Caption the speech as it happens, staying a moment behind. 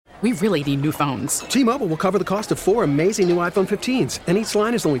We really need new phones. T-Mobile will cover the cost of 4 amazing new iPhone 15s, and each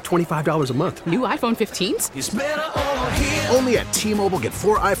line is only $25 a month. New iPhone 15s? It's better over here. Only at T-Mobile, get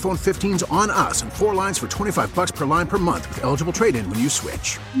 4 iPhone 15s on us and 4 lines for $25 per line per month with eligible trade-in when you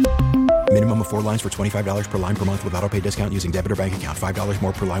switch. Minimum of 4 lines for $25 per line per month with autopay discount using debit or bank account. $5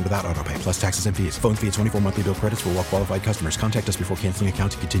 more per line without autopay, plus taxes and fees. Phone fee at 24 monthly bill credits for well-qualified customers. Contact us before canceling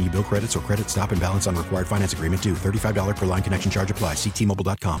account to continue bill credits or credit stop and balance on required finance agreement due. $35 per line connection charge applies. See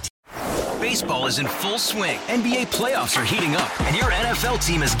T-Mobile.com. Baseball is in full swing. NBA playoffs are heating up, and your NFL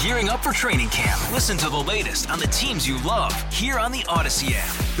team is gearing up for training camp. Listen to the latest on the teams you love here on the Odyssey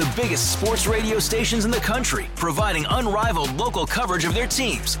app. The biggest sports radio stations in the country, providing unrivaled local coverage of their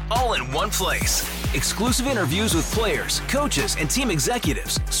teams, all in one place. Exclusive interviews with players, coaches, and team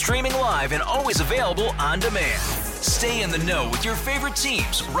executives, streaming live and always available on demand. Stay in the know with your favorite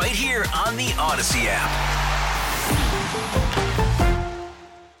teams right here on the Odyssey app.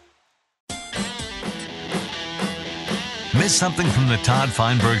 Miss something from the Todd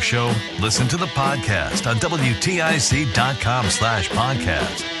Feinberg Show? Listen to the podcast on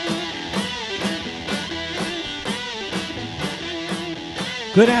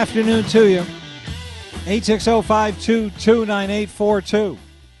WTIC.com/podcast. Good afternoon to you. 860-522-9842.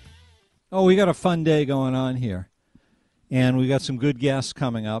 Oh, we got a fun day going on here. And we got some good guests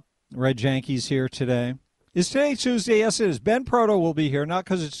coming up. Red Janke's here today. Is today Tuesday? Yes, it is. Ben Proto will be here, not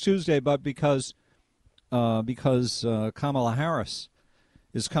because it's Tuesday, but because Kamala Harris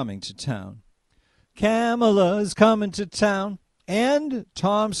is coming to town. Kamala is coming to town. And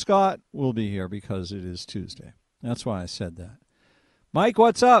Tom Scott will be here because it is Tuesday. That's why I said that. Mike,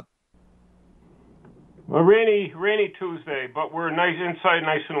 what's up? Well, rainy Tuesday, but we're nice inside,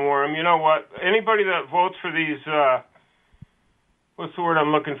 nice and warm. You know what? Anybody that votes for these, what's the word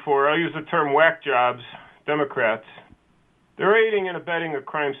I'm looking for? I'll use the term whack jobs, Democrats. They're aiding and abetting a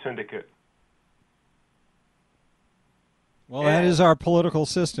crime syndicate. Well, that is our political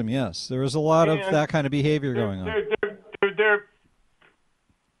system, yes. There is a lot of that kind of behavior going on. They're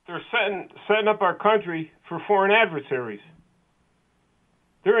setting up our country for foreign adversaries.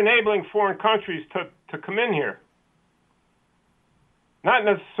 They're enabling foreign countries to come in here. Not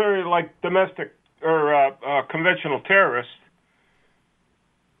necessarily like domestic or conventional terrorists.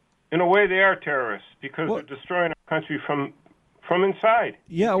 In a way, they are terrorists because they're destroying our country from inside.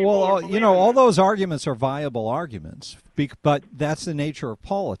 Yeah, well, all those arguments are viable arguments, but that's the nature of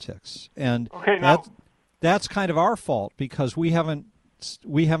politics, and that's kind of our fault because we haven't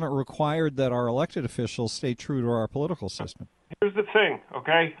required that our elected officials stay true to our political system. Here's the thing,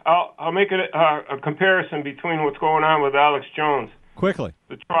 okay? I'll make a comparison between what's going on with Alex Jones. Quickly.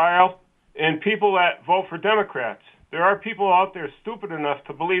 The trial and people that vote for Democrats. There are people out there stupid enough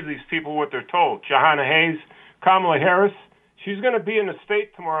to believe these people what they're told. Jahana Hayes, Kamala Harris. She's going to be in the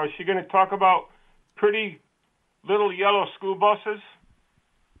state tomorrow. Is she going to talk about pretty little yellow school buses,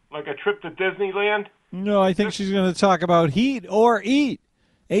 like a trip to Disneyland? No, I think she's going to talk about heat or eat.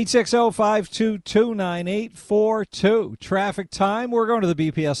 860-522-9842. Traffic time. We're going to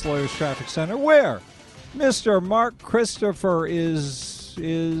the BPS Lawyers Traffic Center, where Mr. Mark Christopher is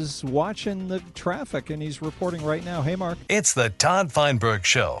watching the traffic, and he's reporting right now. Hey, Mark. It's the Todd Feinberg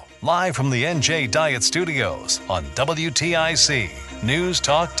Show, live from the NJ Diet Studios on WTIC News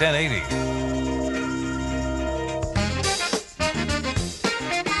Talk 1080.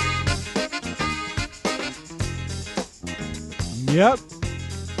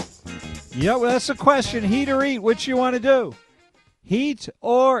 Yep, well, that's the question. Heat or eat? Which you want to do? Heat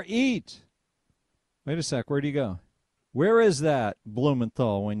or eat? Wait a sec. Where do you go? Where is that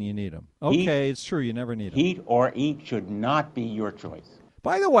Blumenthal when you need him? Okay, it's true. You never need him. Heat or eat should not be your choice.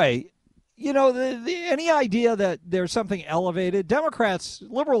 By the way, any idea that there's something elevated? Democrats,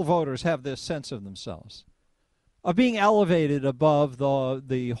 liberal voters have this sense of themselves, of being elevated above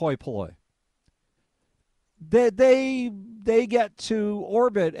the hoi polloi. They get to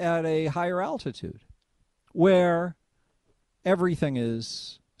orbit at a higher altitude where everything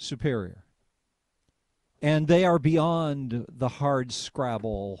is superior. And they are beyond the hard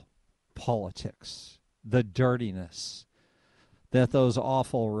scrabble politics, the dirtiness that those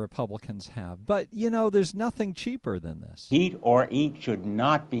awful Republicans have. But, there's nothing cheaper than this. Heat or eat should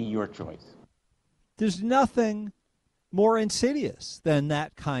not be your choice. There's nothing more insidious than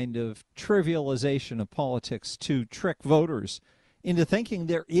that kind of trivialization of politics to trick voters into thinking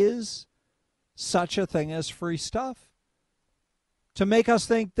there is such a thing as free stuff. To make us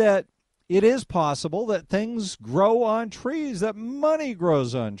think that it is possible that things grow on trees, that money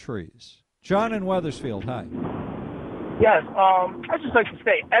grows on trees. John in Wethersfield, hi. Yes, I'd just like to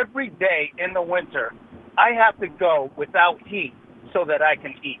say every day in the winter, I have to go without heat so that I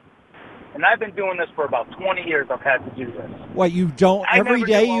can eat. And I've been doing this for about 20 years. I've had to do this. What, you don't every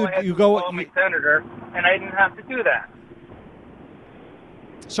day you go call my senator, and I didn't have to do that.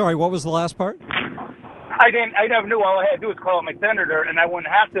 Sorry, what was the last part? I never knew. All I had to do was call my senator, and I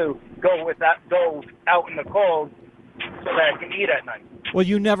wouldn't have to go out in the cold so that I can eat at night. Well,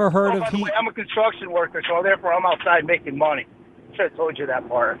 you never heard of by the heat. way, I'm a construction worker, so therefore I'm outside making money. Should have told you that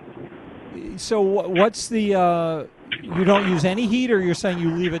part. So what's the? You don't use any heat, or you're saying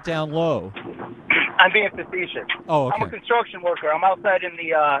you leave it down low? I'm being facetious. Oh, okay. I'm a construction worker. I'm outside in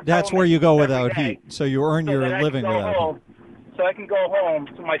the. That's where you go without heat. So you earn your living without heat. So I can go home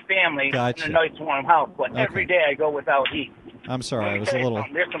to my family Gotcha. in a nice warm house, but every day I go without heat. I'm sorry, I was a little.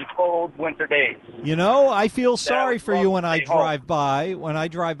 There's some cold winter days. You know, I feel sorry for you when I drive by. When I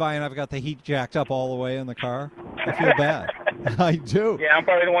drive by and I've got the heat jacked up all the way in the car, I feel bad. I do. Yeah, I'm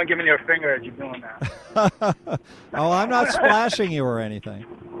probably the one giving you a finger as you're doing that. Oh, I'm not splashing you or anything.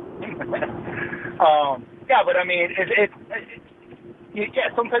 Yeah, but I mean,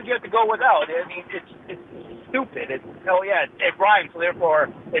 sometimes you have to go without. I mean, it's stupid. It rhymes, so therefore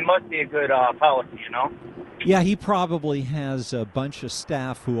it must be a good policy, you know? Yeah, he probably has a bunch of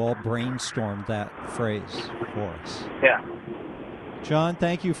staff who all brainstormed that phrase for us. Yeah. John,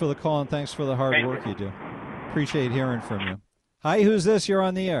 thank you for the call and thanks for the hard work you do. Appreciate hearing from you. Hi, who's this? You're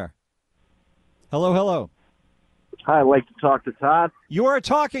on the air. Hello. Hi, I'd like to talk to Todd. You are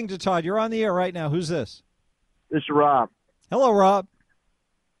talking to Todd. You're on the air right now. Who's this? This is Rob. Hello, Rob.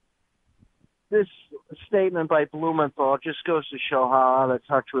 This statement by Blumenthal just goes to show how out of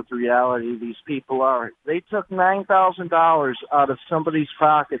touch with reality these people are. They took $9,000 out of somebody's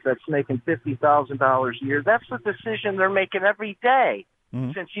pocket that's making $50,000 a year. That's the decision they're making every day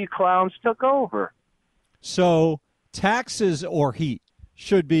since you clowns took over. So taxes or heat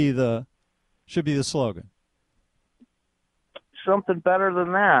should be the slogan. Something better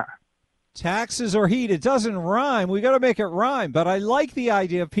than that. Taxes or heat. It doesn't rhyme. We got to make it rhyme. But I like the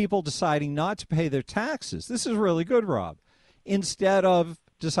idea of people deciding not to pay their taxes. This is really good, Rob. Instead of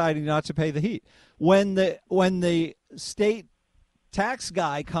deciding not to pay the heat. When the state tax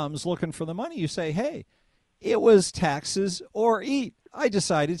guy comes looking for the money, you say, hey, it was taxes or eat. I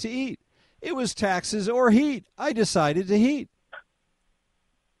decided to eat. It was taxes or heat. I decided to heat.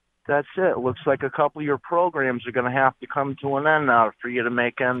 That's it. Looks like a couple of your programs are going to have to come to an end now for you to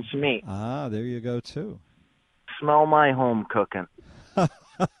make ends meet. Ah, there you go, too. Smell my home cooking.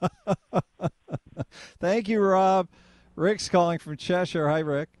 Thank you, Rob. Rick's calling from Cheshire. Hi,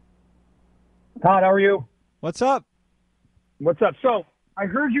 Rick. Todd, how are you? What's up? What's up? So I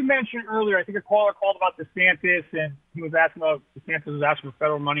heard you mention earlier, I think a caller called about DeSantis, and he was asking about DeSantis was asking for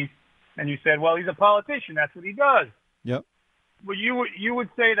federal money, and you said, well, he's a politician. That's what he does. Yep. Well, you would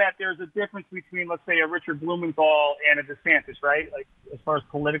say that there's a difference between, let's say, a Richard Blumenthal and a DeSantis, right? Like as far as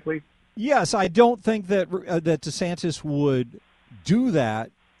politically. Yes, I don't think that that DeSantis would do that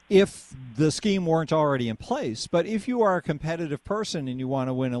if the scheme weren't already in place. But if you are a competitive person and you want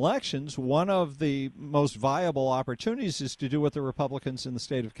to win elections, one of the most viable opportunities is to do what the Republicans in the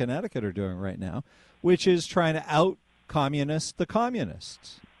state of Connecticut are doing right now, which is trying to out-communist the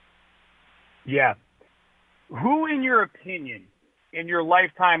communists. Yeah. Who, in your opinion, in your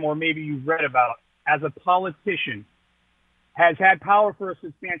lifetime, or maybe you've read about, as a politician, has had power for a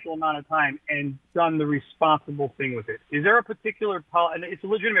substantial amount of time and done the responsible thing with it? Is there a particular, and it's a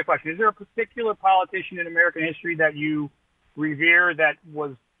legitimate question, is there a particular politician in American history that you revere that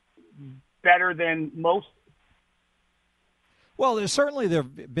was better than most? Well, there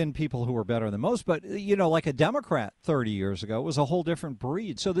have been people who were better than most, but, you know, like a Democrat 30 years ago was a whole different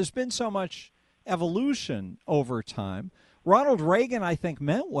breed. So there's been so much evolution over time. Ronald Reagan, I think,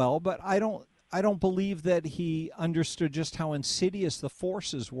 meant well, but I don't believe that he understood just how insidious the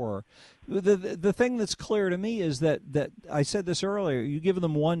forces were. The thing that's clear to me is that I said this earlier, you give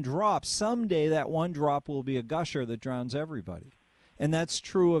them one drop, someday that one drop will be a gusher that drowns everybody. And that's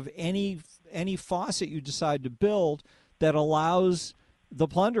true of any faucet you decide to build that allows the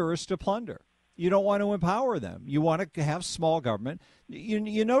plunderers to plunder. You don't want to empower them. You want to have small government.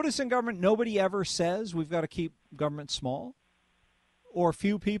 You notice in government, nobody ever says we've got to keep government small or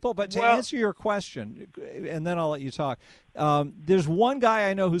few people. But to answer your question, and then I'll let you talk, there's one guy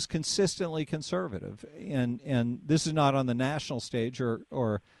I know who's consistently conservative, and this is not on the national stage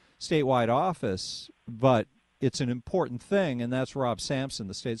or statewide office, but it's an important thing, and that's Rob Sampson,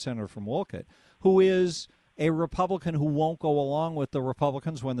 the state senator from Wolcott, who is a Republican who won't go along with the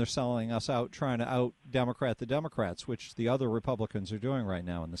Republicans when they're selling us out, trying to out-Democrat the Democrats, which the other Republicans are doing right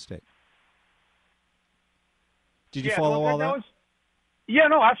now in the state. Did you follow all that? Yeah,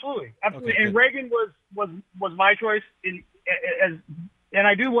 no, absolutely. Okay, and Reagan was my choice as And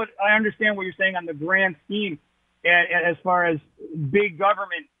I understand what you're saying on the grand scheme, and as far as big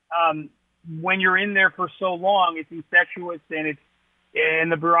government. When you're in there for so long, it's incestuous,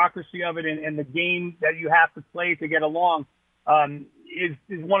 and the bureaucracy of it, and the game that you have to play to get along is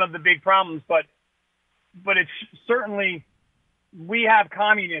one of the big problems. But it's certainly, we have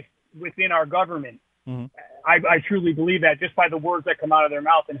communists within our government. Mm-hmm. I truly believe that, just by the words that come out of their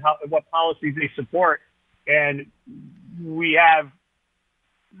mouth and what policies they support. And we have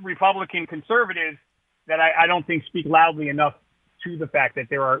Republican conservatives that I don't think speak loudly enough to the fact that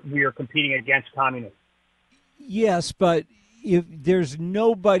we are competing against communists. Yes, but if there's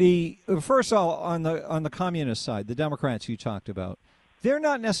nobody, first of all, on the communist side, the Democrats you talked about, they're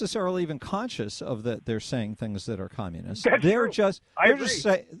not necessarily even conscious of that they're saying things that are communist. They're just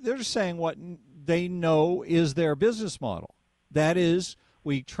saying what they know is their business model. That is,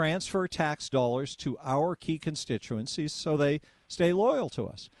 we transfer tax dollars to our key constituencies so they stay loyal to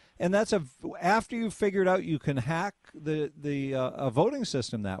us. And that's after you've figured out you can hack the voting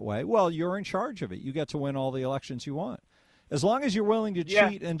system that way, well, you're in charge of it. You get to win all the elections you want. As long as you're willing to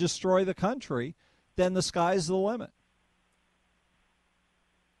cheat and destroy the country, then the sky's the limit.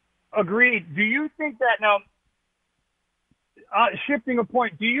 Agreed. Do you think that now, shifting a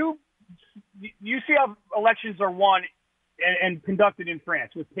point, do you see how elections are won and conducted in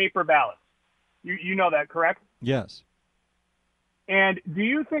France with paper ballots? You know that, correct? Yes. And do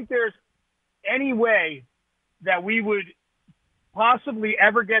you think there's any way that we would possibly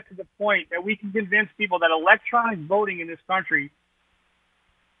ever get to the point that we can convince people that electronic voting in this country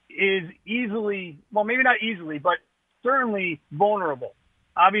is easily, well, maybe not easily, but certainly vulnerable?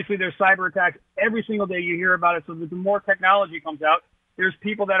 Obviously, there's cyber attacks every single day. You hear about it. So the more technology comes out, there's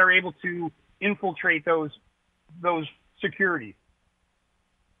people that are able to infiltrate those securities.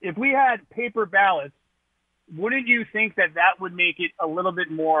 If we had paper ballots, wouldn't you think that would make it a little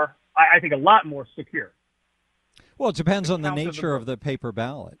bit more, I think a lot more secure? Well, it depends on the nature of the paper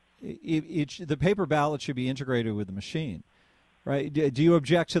ballot. The paper ballot should be integrated with the machine, right? Do you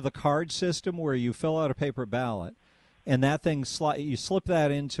object to the card system where you fill out a paper ballot and that thing, you slip that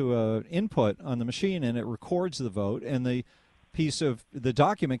into an input on the machine and it records the vote, and the piece of the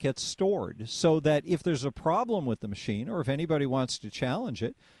document gets stored so that if there's a problem with the machine or if anybody wants to challenge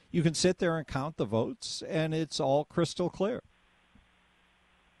it, you can sit there and count the votes and it's all crystal clear.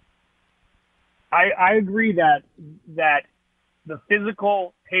 I agree that the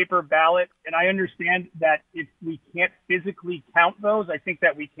physical paper ballot, and I understand that if we can't physically count those, I think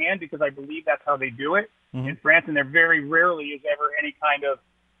that we can, because I believe that's how they do it in France, and there very rarely is ever any kind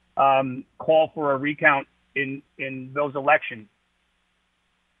of call for a recount in those elections.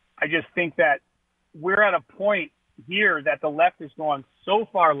 I just think that we're at a point here that the left is going so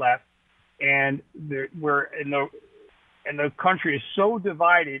far left, and the country is so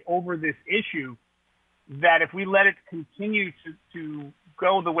divided over this issue that if we let it continue to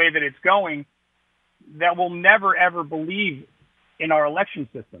go the way that it's going, that we'll never, ever believe in our election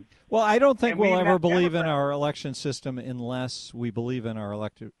system. Well, I don't think we'll ever believe in our election system unless we believe in our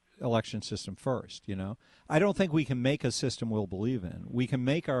election system first, you know. I don't think we can make a system we'll believe in. We can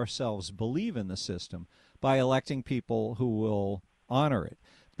make ourselves believe in the system by electing people who will honor it.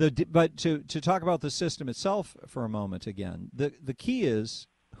 But to talk about the system itself for a moment again, the key is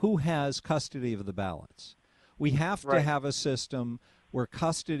who has custody of the ballots. We have to have a system where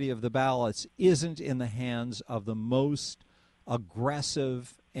custody of the ballots isn't in the hands of the most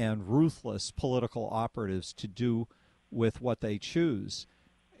aggressive and ruthless political operatives to do with what they choose.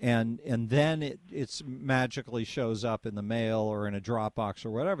 And then it magically shows up in the mail or in a Dropbox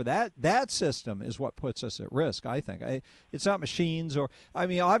or whatever. That system is what puts us at risk, I think. It's not machines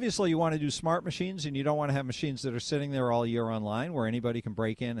obviously you want to do smart machines, and you don't want to have machines that are sitting there all year online where anybody can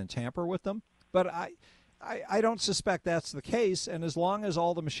break in and tamper with them. But I don't suspect that's the case, and as long as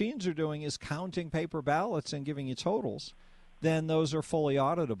all the machines are doing is counting paper ballots and giving you totals, then those are fully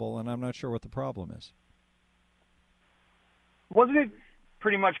auditable, and I'm not sure what the problem is. Wasn't it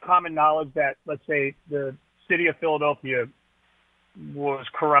pretty much common knowledge that, let's say, the city of Philadelphia was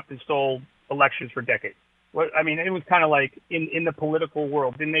corrupt and stole elections for decades? I mean, it was kind of like in the political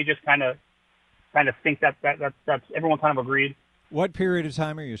world. Didn't they just kind of think that's everyone kind of agreed? What period of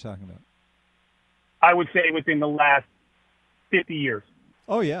time are you talking about? I would say within the last 50 years.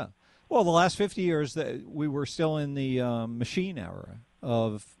 Oh, yeah. Well, the last 50 years, we were still in the machine era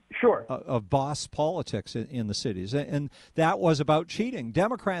of boss politics in the cities, and that was about cheating.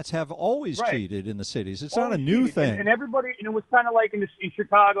 Democrats have always cheated in the cities. It's not a new thing. And everybody, and it was kind of like in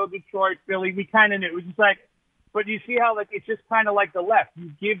Chicago, Detroit, Philly, we kind of knew. It was just like, but you see how it's just kind of like the left.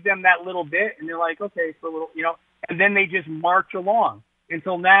 You give them that little bit, and they're like, okay, for a little, and then they just march along.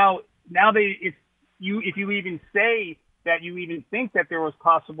 until now. Now if you even say that you even think that there was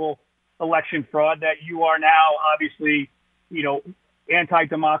possible election fraud, that you are now obviously,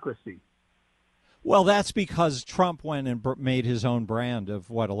 anti-democracy. Well, that's because Trump went and made his own brand of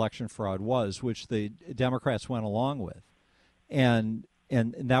what election fraud was, which the Democrats went along with. And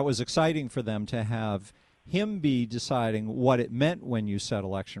that was exciting for them to have him be deciding what it meant when you said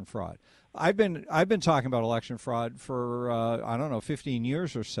election fraud. I've been talking about election fraud for 15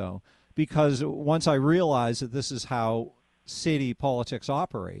 years or so, because once I realized that this is how city politics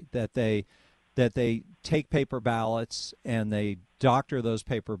operate, that they take paper ballots and they doctor those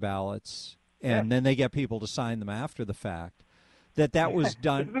paper ballots, and then they get people to sign them after the fact, that was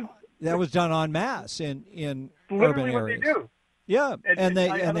done en masse in urban areas. What they do. Yeah, and they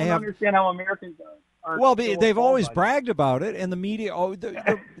don't have understand how Americans are. Well, they've always bragged about it, and the media.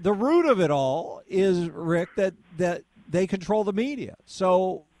 The root of it all is, Rick, that they control the media.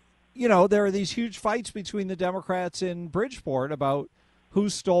 So, there are these huge fights between the Democrats in Bridgeport about who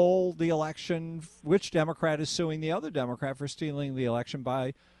stole the election, which Democrat is suing the other Democrat for stealing the election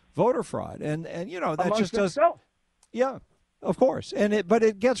by voter fraud, and that just does. Yeah, of course, but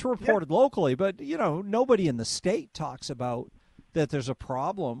it gets reported locally. But nobody in the state talks about that there's a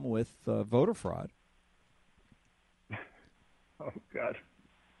problem with voter fraud. Oh God.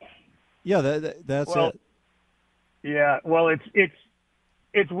 Yeah, that's it. Yeah, well,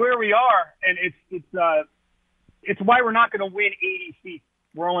 it's where we are, and it's why we're not going to win 80 seats.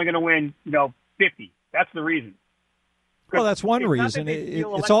 We're only going to win 50. That's the reason. Well, that's one reason.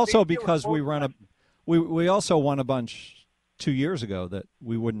 It's also because we also won a bunch 2 years ago that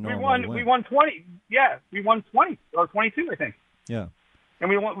we wouldn't normally win. We won 20. Yeah, we won 20 or 22, I think. Yeah. And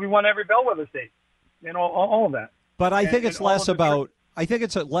we won every bellwether state and all of that. But I think it's less about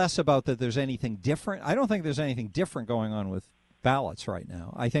that there's anything different. I don't think there's anything different going on with ballots right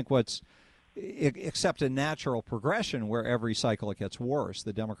now. I think except a natural progression where every cycle it gets worse.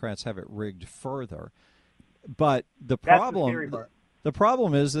 The Democrats have it rigged further. But the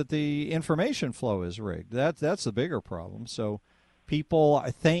problem is that the information flow is rigged. That's the bigger problem. So people,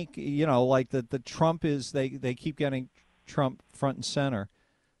 I think, like the Trump is, they keep getting Trump front and center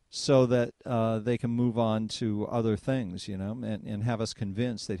so that they can move on to other things, and have us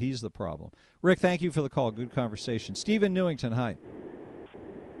convinced that he's the problem. Rick, thank you for the call. Good conversation. Stephen Newington, hi.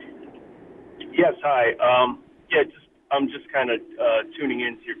 Yes, hi. I'm just kind of tuning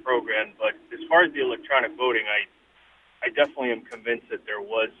into your program, but as far as the electronic voting, I definitely am convinced that there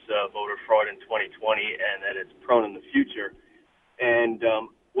was voter fraud in 2020 and that it's prone in the future. And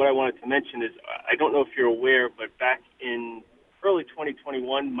what I wanted to mention is, I don't know if you're aware, but back in early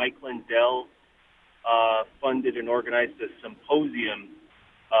 2021, Mike Lindell funded and organized a symposium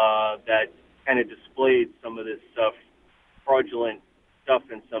that kind of displayed some of this fraudulent stuff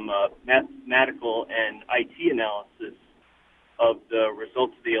and some mathematical and IT analysis of the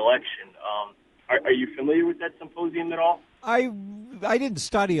results of the election. Are you familiar with that symposium at all? I didn't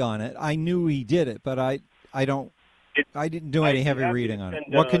study on it. I knew he did it, but I didn't do any heavy reading on it.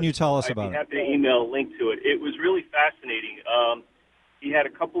 What can you tell us about it? I'd be happy to email a link to it. It was really fascinating. He had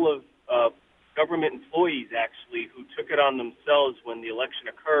a couple of government employees, actually, who took it on themselves when the election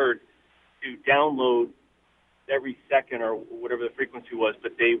occurred to download every second or whatever the frequency was,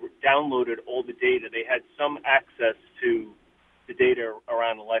 but they downloaded all the data. They had some access to the data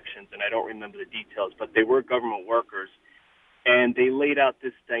around elections, and I don't remember the details, but they were government workers. And they laid out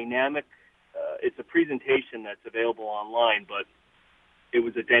this dynamic, it's a presentation that's available online, but it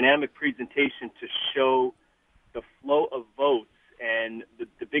was a dynamic presentation to show the flow of votes. And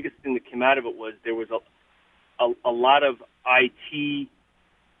the biggest thing that came out of it was there was a lot of IT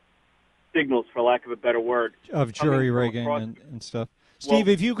signals, for lack of a better word, of jury rigging and stuff. Steve,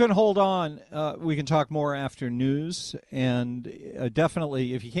 if you can hold on, we can talk more after news. And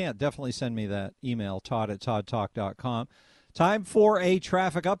definitely, if you can't, definitely send me that email, todd@toddtalk.com. Time for a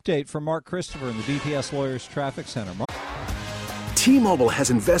traffic update from Mark Christopher in the BPS Lawyers Traffic Center. Mark? T-Mobile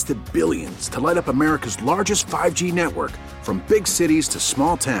has invested billions to light up America's largest 5G network, from big cities to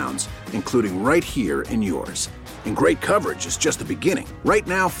small towns, including right here in yours. And great coverage is just the beginning. Right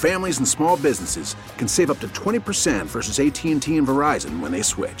now, families and small businesses can save up to 20% versus AT&T and Verizon when they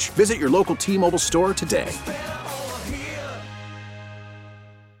switch. Visit your local T-Mobile store today.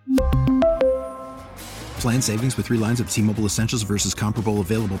 Plan savings with 3 lines of T-Mobile Essentials versus comparable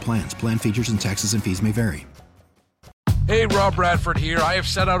available plans. Plan features and taxes and fees may vary. Hey, Rob Bradford here. I have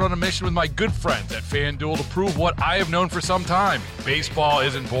set out on a mission with my good friends at FanDuel to prove what I have known for some time. Baseball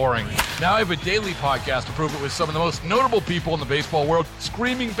isn't boring. Now I have a daily podcast to prove it with some of the most notable people in the baseball world,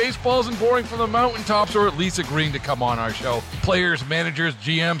 screaming baseball isn't boring from the mountaintops, or at least agreeing to come on our show. Players, managers,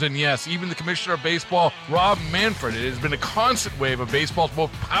 GMs, and yes, even the commissioner of baseball, Rob Manfred. It has been a constant wave of baseball's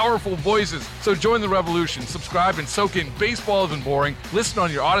most powerful voices. So join the revolution. Subscribe and soak in Baseball Isn't Boring. Listen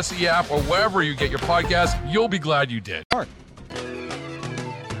on your Odyssey app or wherever you get your podcasts. You'll be glad you did.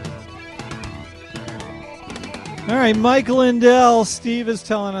 All right, Mike Lindell. Steve is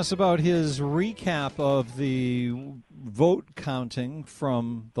telling us about his recap of the vote counting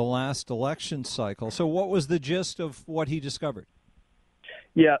from the last election cycle. So what was the gist of what he discovered?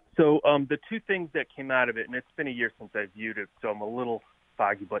 Yeah, so the two things that came out of it, and it's been a year since I viewed it, so I'm a little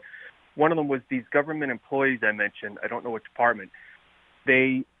foggy, but one of them was these government employees I mentioned, I don't know which department,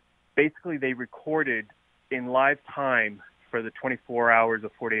 they recorded in live time for the 24 hours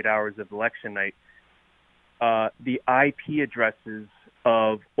or 48 hours of election night the IP addresses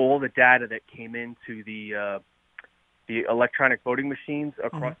of all the data that came into the electronic voting machines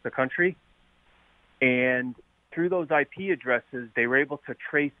across the country. And through those IP addresses, they were able to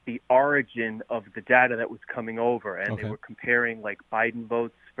trace the origin of the data that was coming over. And they were comparing like Biden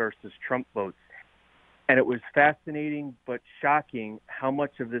votes versus Trump votes. And it was fascinating but shocking how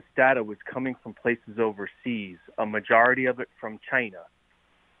much of this data was coming from places overseas, a majority of it from China.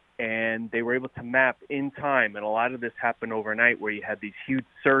 And they were able to map in time, and a lot of this happened overnight, where you had these huge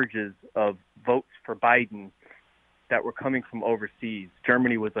surges of votes for Biden that were coming from overseas.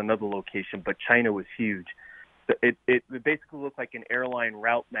 Germany was another location, but China was huge. It basically looked like an airline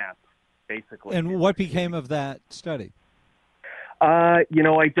route map, basically. And what became of that study? I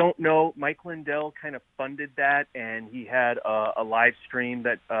don't know. Mike Lindell kind of funded that, and he had a live stream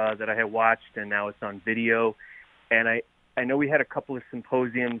that I had watched, and now it's on video. And I know we had a couple of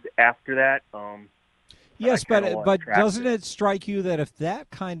symposiums after that. Yes, but doesn't it strike you that if that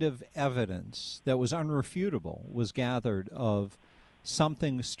kind of evidence that was unrefutable was gathered of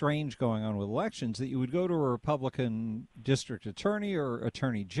something strange going on with elections, that you would go to a Republican district attorney or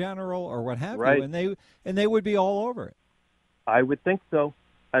attorney general or what have you, and they would be all over it? I would think so.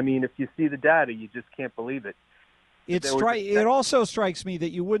 I mean, if you see the data, you just can't believe it. It also strikes me that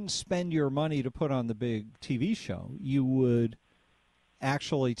you wouldn't spend your money to put on the big TV show. You would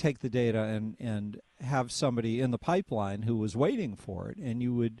actually take the data and have somebody in the pipeline who was waiting for it, and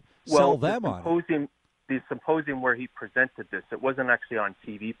you would sell them on it. The symposium where he presented this, it wasn't actually on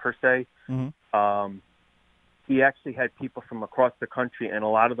TV per se. Mm-hmm. He actually had people from across the country, and a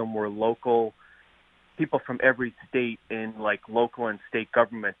lot of them were local people from every state in like local and state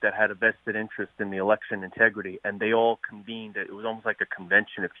government that had a vested interest in the election integrity, and they all convened. It was almost like a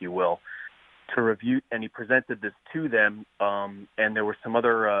convention, if you will, to review, and he presented this to them, and there were some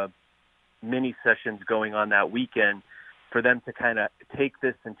other mini sessions going on that weekend for them to kind of take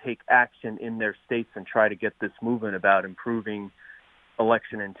this and take action in their states and try to get this movement about improving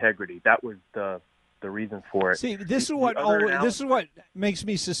election integrity. That was the reason for it. See, this is what makes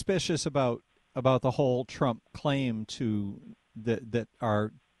me suspicious about the whole Trump claim to that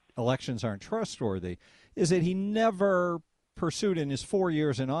our elections aren't trustworthy, is that he never pursued in his 4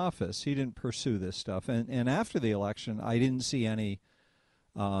 years in office. He didn't pursue this stuff, and after the election, I didn't see any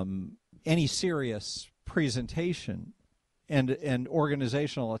serious presentation and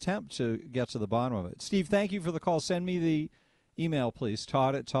organizational attempt to get to the bottom of it. Steve, thank you for the call. Send me the email, please,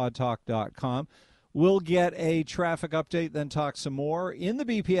 todd@toddtalk.com. We'll get a traffic update, then talk some more. In the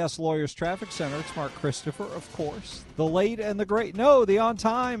BPS Lawyers Traffic Center, it's Mark Christopher, of course. The late and the great. No, the on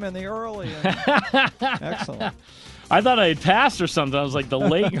time and the early. Excellent. I thought I had passed or something. I was like, the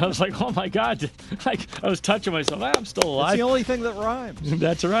late. I was like, oh, my God. Like, I was touching myself. I'm still alive. It's the only thing that rhymes.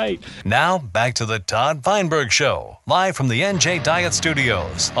 That's right. Now, back to the Todd Feinberg Show, live from the NJ Diet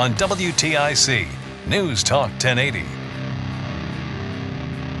Studios on WTIC News Talk 1080.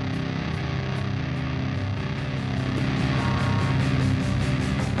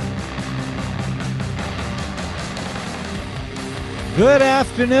 Good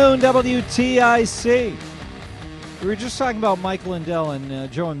afternoon, WTIC. We were just talking about Mike Lindell,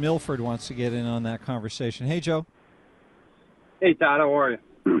 and Joe in Milford wants to get in on that conversation. Hey, Joe. Hey, Todd. How are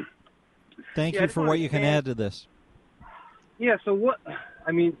you? Thank you for what you can add to this. Yeah, so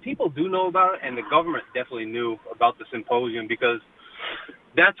people do know about it, and the government definitely knew about the symposium, because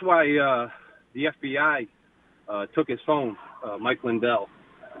that's why the FBI took his phone, Mike Lindell.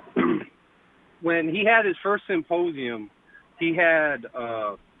 When he had his first symposium, he had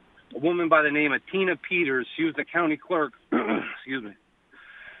a woman by the name of Tina Peters. She was the county clerk. Excuse me.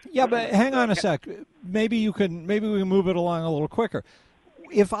 Yeah, but hang on a sec. Maybe we can move it along a little quicker.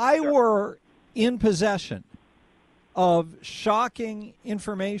 If I were in possession of shocking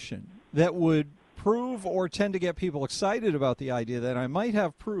information that would prove or tend to get people excited about the idea that I might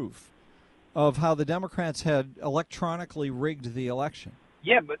have proof of how the Democrats had electronically rigged the election.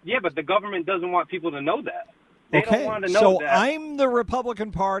 Yeah, but the government doesn't want people to know that. They Okay, don't want to know so that. I'm the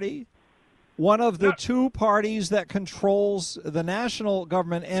Republican Party, one of the two parties that controls the national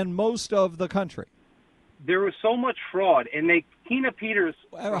government and most of the country. There was so much fraud, and Tina Peters.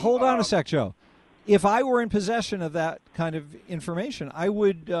 Hold on a sec, Joe. If I were in possession of that kind of information, I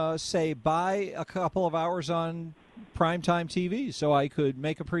would say buy a couple of hours on primetime TV so I could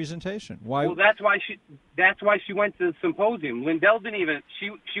make a presentation. Why? Well, that's why she went to the symposium. Lindell didn't even.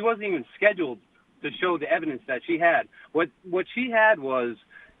 She wasn't even scheduled to show the evidence that she had. What she had was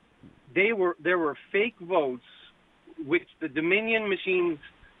there were fake votes which the Dominion machines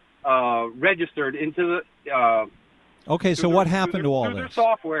registered into the. Okay, so what happened to all their this?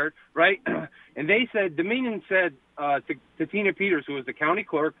 Software, right? And they said, Dominion said to Tina Peters, who was the county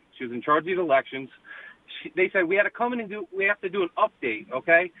clerk, she was in charge of the elections, they said, we have to do an update,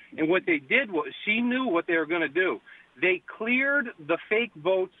 okay? And what they did was, she knew what they were going to do. They cleared the fake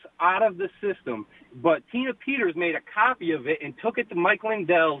votes out of the system, but Tina Peters made a copy of it and took it to Mike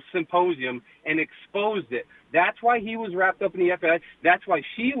Lindell's symposium and exposed it. That's why he was wrapped up in the FBI. That's why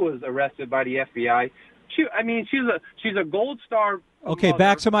she was arrested by the FBI. She's a gold star. Okay,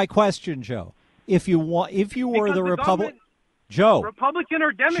 back to my question, Joe. If you were the Republican, Joe, Republican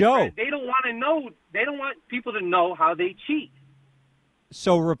or Democrat, Joe, they don't want to know. They don't want people to know how they cheat.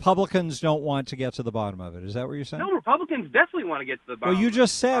 So Republicans don't want to get to the bottom of it. Is that what you're saying? No, Republicans definitely want to get to the bottom. Well, you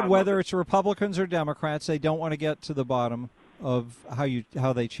just said whether it's Republicans or Democrats, they don't want to get to the bottom of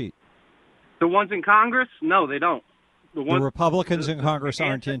how they cheat. The ones in Congress, no, they don't. The Republicans in Congress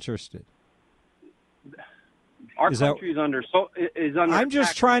aren't interested. Our country is under. I'm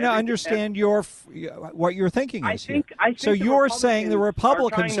just trying to understand what your thinking is here. So you're saying the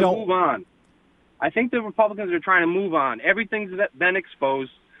Republicans don't move on. I think the Republicans are trying to move on. Everything's been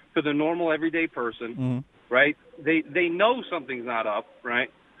exposed to the normal everyday person, right? They know something's not up,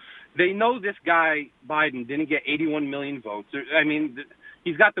 right? They know this guy Biden didn't get 81 million votes. I mean,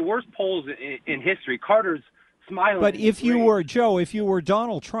 he's got the worst polls in history. Carter's smiling. But if you were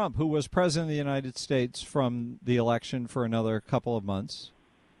Donald Trump, who was president of the United States from the election for another couple of months,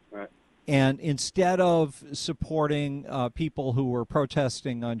 right, and instead of supporting people who were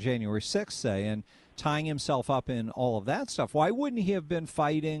protesting on January 6th, say, and tying himself up in all of that stuff, why wouldn't he have been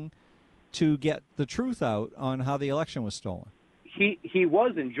fighting to get the truth out on how the election was stolen? He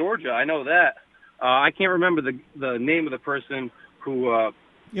was in Georgia. I know that. I can't remember the name of the person who.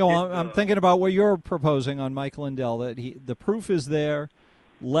 I'm thinking about what you're proposing on Mike Lindell. That the proof is there.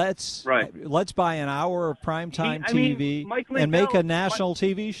 Let's buy an hour of primetime TV and make a national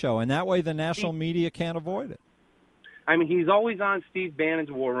TV show, and that way the national media can't avoid it. I mean, he's always on Steve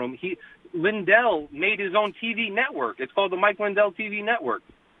Bannon's War Room. Lindell made his own TV network. It's called the Mike Lindell TV Network.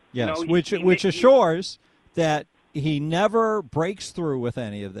 Yes, which assures that he never breaks through with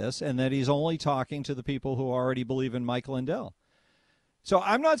any of this, and that he's only talking to the people who already believe in Mike Lindell. So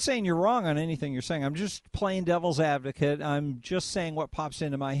I'm not saying you're wrong on anything you're saying. I'm just playing devil's advocate. I'm just saying what pops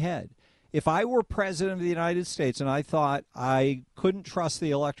into my head. If I were president of the United States and I thought I couldn't trust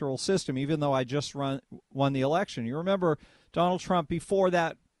the electoral system, even though I just won the election. You remember Donald Trump, before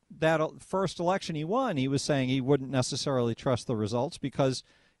that first election he won, he was saying he wouldn't necessarily trust the results because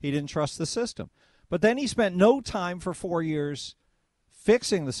he didn't trust the system. But then he spent no time for 4 years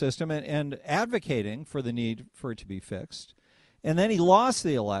fixing the system and advocating for the need for it to be fixed. And then he lost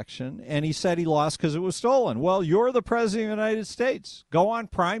the election, and he said he lost because it was stolen. Well, you're the president of the United States. Go on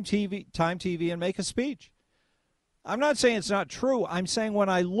time TV and make a speech. I'm not saying it's not true. I'm saying when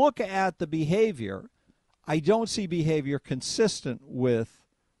I look at the behavior, I don't see behavior consistent with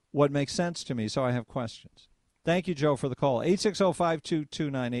what makes sense to me, so I have questions. Thank you, Joe, for the call.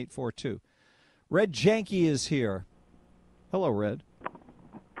 860-522-9842. Red Janke is here. Hello, Red.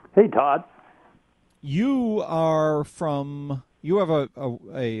 Hey, Todd. You are from... You have a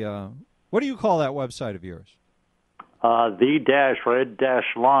what do you call that website of yours?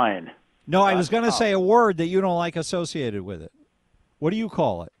 The-red-line. No, I was going to say a word that you don't like associated with it. What do you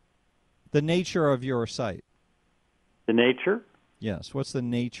call it? The nature of your site. The nature? Yes. What's the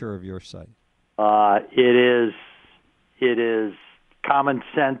nature of your site? It is common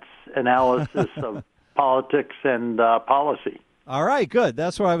sense analysis of politics and policy. All right, good.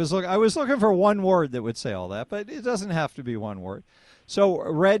 That's what I was looking. I was looking for one word that would say all that, but it doesn't have to be one word. So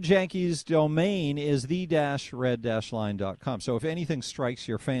Red Yankees domain is the-red-line.com. So if anything strikes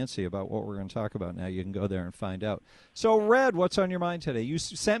your fancy about what we're going to talk about now, you can go there and find out. So, Red, what's on your mind today? You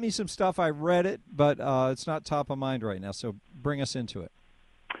sent me some stuff. I read it, but it's not top of mind right now. So bring us into it.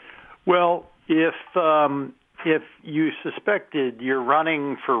 Well, if you suspected you're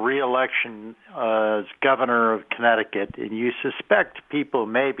running for re-election as governor of Connecticut, and you suspect people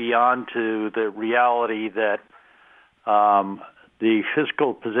may be onto the reality that the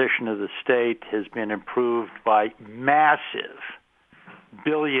fiscal position of the state has been improved by massive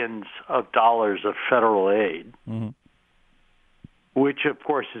billions of dollars of federal aid, which, of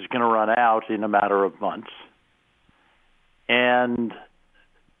course, is going to run out in a matter of months, and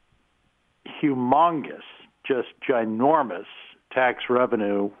humongous, just ginormous tax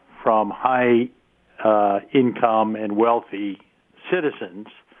revenue from high income and wealthy citizens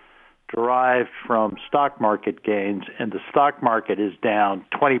derived from stock market gains, and the stock market is down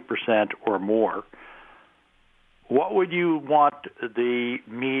 20% or more. What would you want the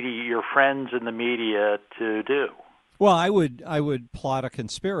media, your friends in the media, to do? Well, I would plot a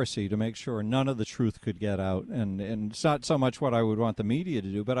conspiracy to make sure none of the truth could get out, and it's not so much what I would want the media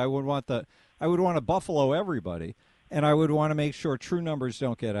to do, but I would want to buffalo everybody, and I would want to make sure true numbers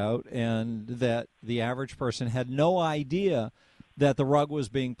don't get out, and that the average person had no idea that the rug was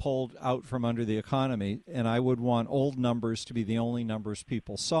being pulled out from under the economy, and I would want old numbers to be the only numbers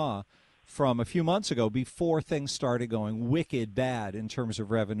people saw from a few months ago before things started going wicked bad in terms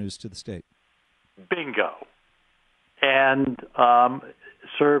of revenues to the state. Bingo. And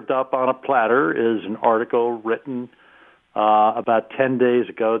served up on a platter is an article written about 10 days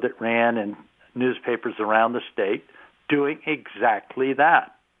ago that ran in newspapers around the state doing exactly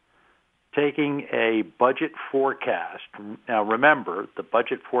that. Taking a budget forecast. Now, remember, the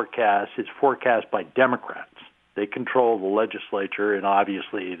budget forecast is forecast by Democrats. They control the legislature and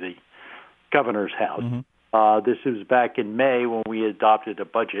obviously the governor's house. This was back in May when we adopted a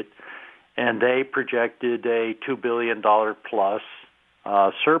budget, and they projected a $2 billion plus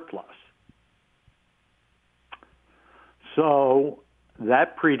surplus. So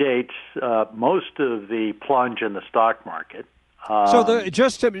that predates most of the plunge in the stock market.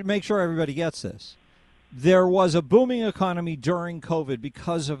 Just to make sure everybody gets this, there was a booming economy during COVID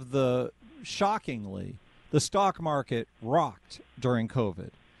because of shockingly, the stock market rocked during COVID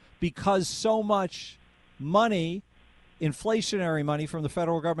because so much money, inflationary money from the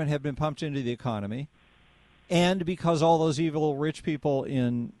federal government had been pumped into the economy, and because all those evil rich people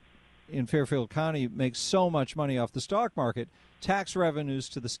in Fairfield County make so much money off the stock market, tax revenues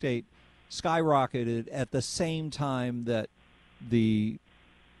to the state skyrocketed at the same time that the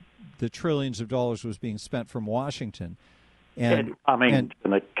trillions of dollars was being spent from Washington, and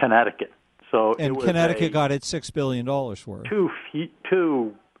Connecticut. So Connecticut got its $6 billion worth.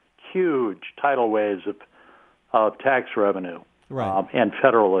 Two huge tidal waves of tax revenue, right, and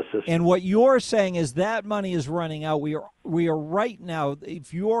federal assistance. And what you're saying is that money is running out. We are right now.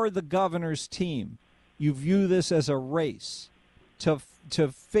 If you're the governor's team, you view this as a race to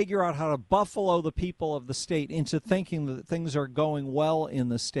figure out how to buffalo the people of the state into thinking that things are going well in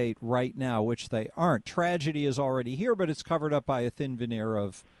the state right now, which they aren't. Tragedy is already here, but it's covered up by a thin veneer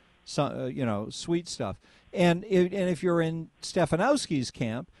of, sweet stuff. And if you're in Stefanowski's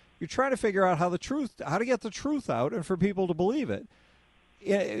camp, you're trying to figure out how to get the truth out and for people to believe it.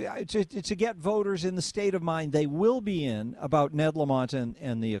 To get voters in the state of mind they will be in about Ned Lamont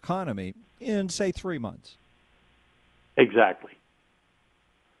and the economy in, say, 3 months. Exactly.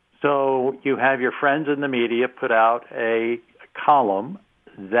 So you have your friends in the media put out a column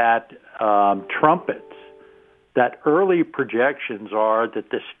that trumpets that early projections are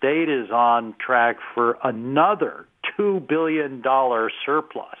that the state is on track for another $2 billion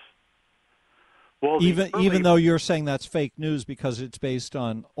surplus. Well, even though you're saying that's fake news because it's based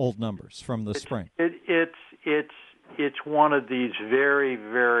on old numbers from the spring. It's one of these very,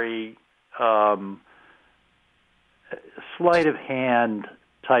 very sleight of hand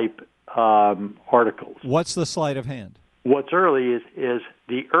type articles. What's the sleight of hand? What's early is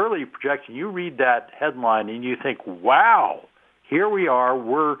the early projection. You read that headline and you think, "Wow, here we are.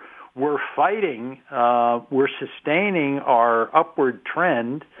 We're fighting. We're sustaining our upward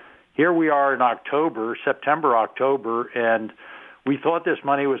trend. Here we are in September, October, and we thought this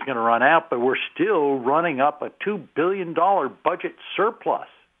money was going to run out, but we're still running up a $2 billion budget surplus."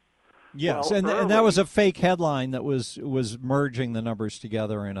 Yes, well, and that was a fake headline that was merging the numbers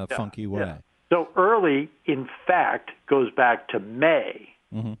together in a funky way. Yeah. So early, in fact, goes back to May,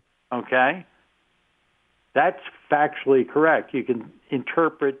 okay? That's factually correct. You can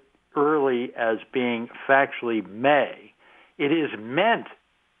interpret early as being factually May. It is meant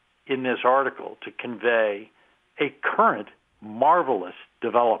in this article to convey a current marvelous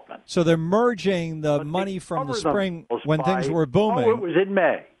development. So they're merging the money from the spring when things were booming. Oh, it was in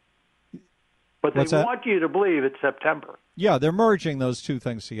May. But What's they that? want you to believe it's September. Yeah, they're merging those two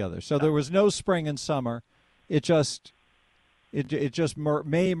things together. So there was no spring and summer. It just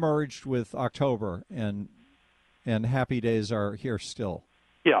May merged with October, and happy days are here still.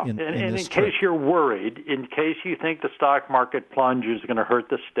 Yeah, in in case you're worried, in case you think the stock market plunge is going to hurt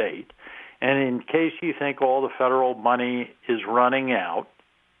the state, and in case you think all the federal money is running out,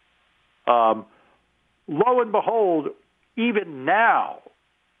 lo and behold, even now,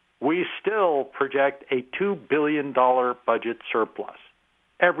 we still project a $2 billion budget surplus.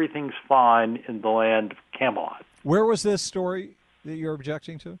 Everything's fine in the land of Camelot. Where was this story that you're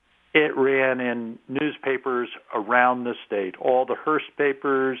objecting to? It ran in newspapers around the state, all the Hearst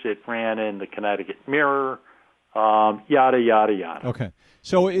papers. It ran in the Connecticut Mirror, yada, yada, yada. Okay.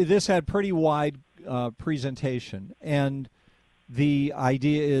 So this had pretty wide presentation, and the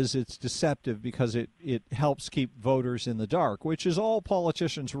idea is it's deceptive because it helps keep voters in the dark, which is all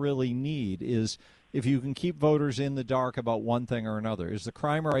politicians really need, is if you can keep voters in the dark about one thing or another. Is the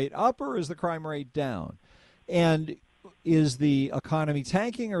crime rate up or is the crime rate down? And is the economy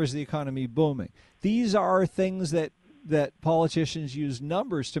tanking or is the economy booming? These are things that politicians use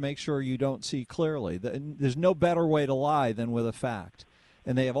numbers to make sure you don't see clearly. There's no better way to lie than with a fact.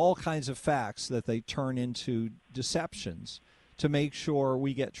 And they have all kinds of facts that they turn into deceptions to make sure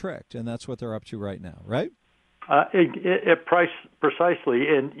we get tricked. And that's what they're up to right now, right? Precisely.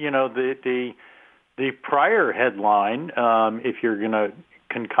 And, you know, the prior headline, if you're going to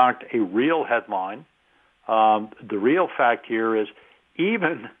concoct a real headline, the real fact here is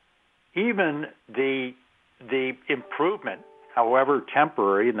even the improvement, however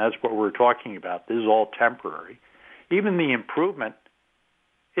temporary, and that's what we're talking about, this is all temporary, even the improvement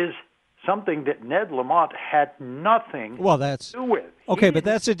is something that Ned Lamont had nothing to do with. Okay, but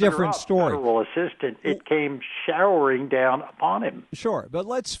that's a different story. Federal assistant, it came showering down upon him. Sure, but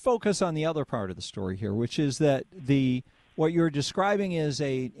let's focus on the other part of the story here, which is that what you're describing is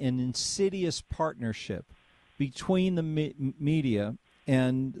an insidious partnership between the media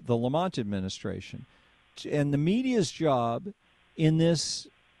and the Lamont administration. And the media's job in this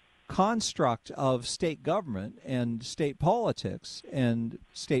construct of state government and state politics and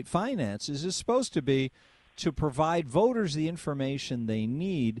state finances is supposed to be to provide voters the information they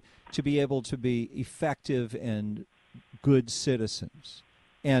need to be able to be effective and good citizens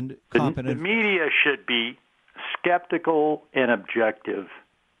and competent. The media should be skeptical and objective,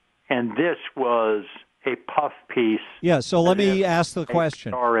 and this was a puff piece. Yeah, so let me ask the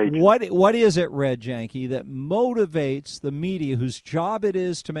question. What is it, Red Janke, that motivates the media, whose job it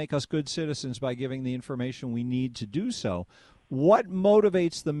is to make us good citizens by giving the information we need to do so? What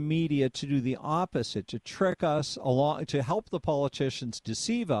motivates the media to do the opposite, to trick us along, to help the politicians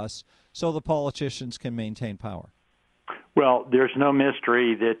deceive us so the politicians can maintain power? Well, there's no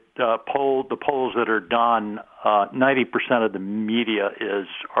mystery that the polls that are done, 90% of the media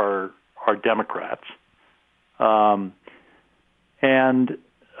are Democrats. And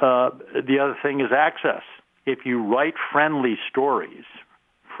the other thing is access. If you write friendly stories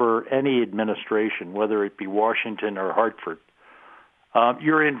for any administration, whether it be Washington or Hartford,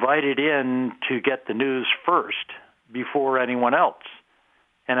 you're invited in to get the news first before anyone else.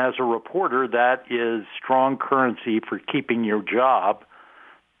 And as a reporter, that is strong currency for keeping your job.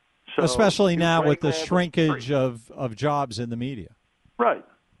 So especially now with the shrinkage of jobs in the media. Right.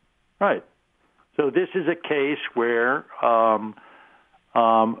 So this is a case where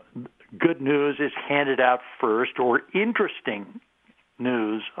good news is handed out first, or interesting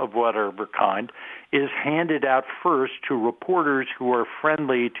news of whatever kind is handed out first to reporters who are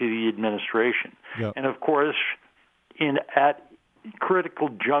friendly to the administration. Yep. And of course, at critical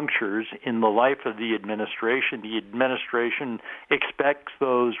junctures in the life of the administration expects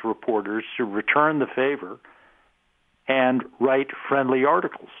those reporters to return the favor and write friendly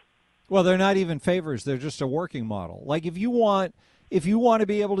articles. Well, they're not even favors. They're just a working model. Like if you want to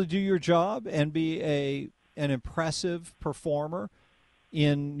be able to do your job and be an impressive performer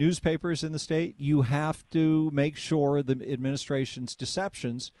in newspapers in the state, you have to make sure the administration's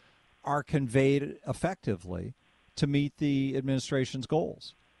deceptions are conveyed effectively to meet the administration's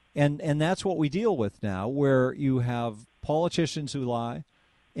goals. And that's what we deal with now, where you have politicians who lie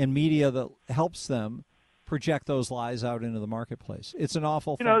and media that helps them project those lies out into the marketplace. It's an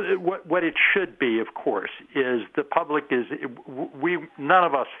awful thing. What it should be, of course, is the public is none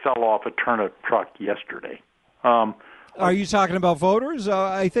of us fell off a turnip truck yesterday. Are you talking about voters?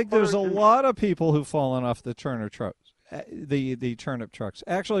 I think there's a lot of people who've fallen off the turnip trucks. The turnip trucks.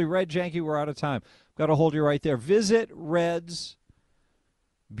 Actually, Red Janke, we're out of time. Got to hold you right there. Visit Red's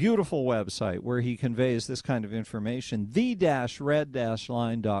beautiful website where he conveys this kind of information,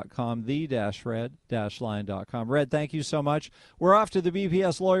 the-red-line.com, the-red-line.com. Red, thank you so much. We're off to the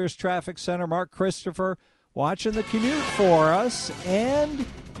BPS Lawyers Traffic Center. Mark Christopher watching the commute for us, and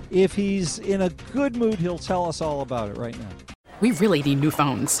if he's in a good mood, he'll tell us all about it right now. We really need new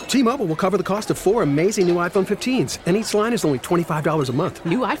phones. T-Mobile will cover the cost of 4 amazing new iPhone 15s, and each line is only $25 a month.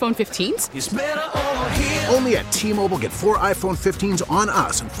 New iPhone 15s? It's better over here. Only at T-Mobile, get 4 iPhone 15s on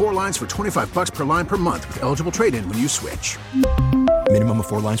us and 4 lines for $25 per line per month with eligible trade-in when you switch. Minimum of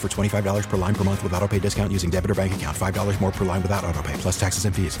 4 lines for $25 per line per month with autopay discount using debit or bank account. $5 more per line without autopay, plus taxes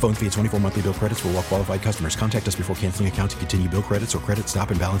and fees. Phone fee at 24 monthly bill credits for well-qualified customers. Contact us before canceling account to continue bill credits or credit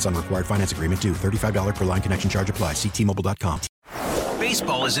stop and balance on required finance agreement due. $35 per line connection charge applies. See T-Mobile.com.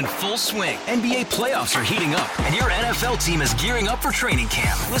 Baseball is in full swing. NBA playoffs are heating up, and your NFL team is gearing up for training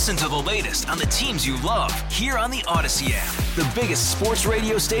camp. Listen to the latest on the teams you love here on the Odyssey app. The biggest sports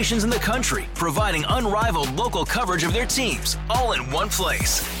radio stations in the country, providing unrivaled local coverage of their teams, all in one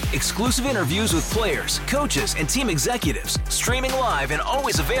place. Exclusive interviews with players, coaches, and team executives, streaming live and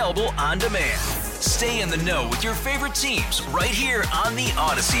always available on demand. Stay in the know with your favorite teams right here on the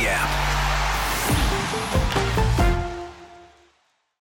Odyssey app.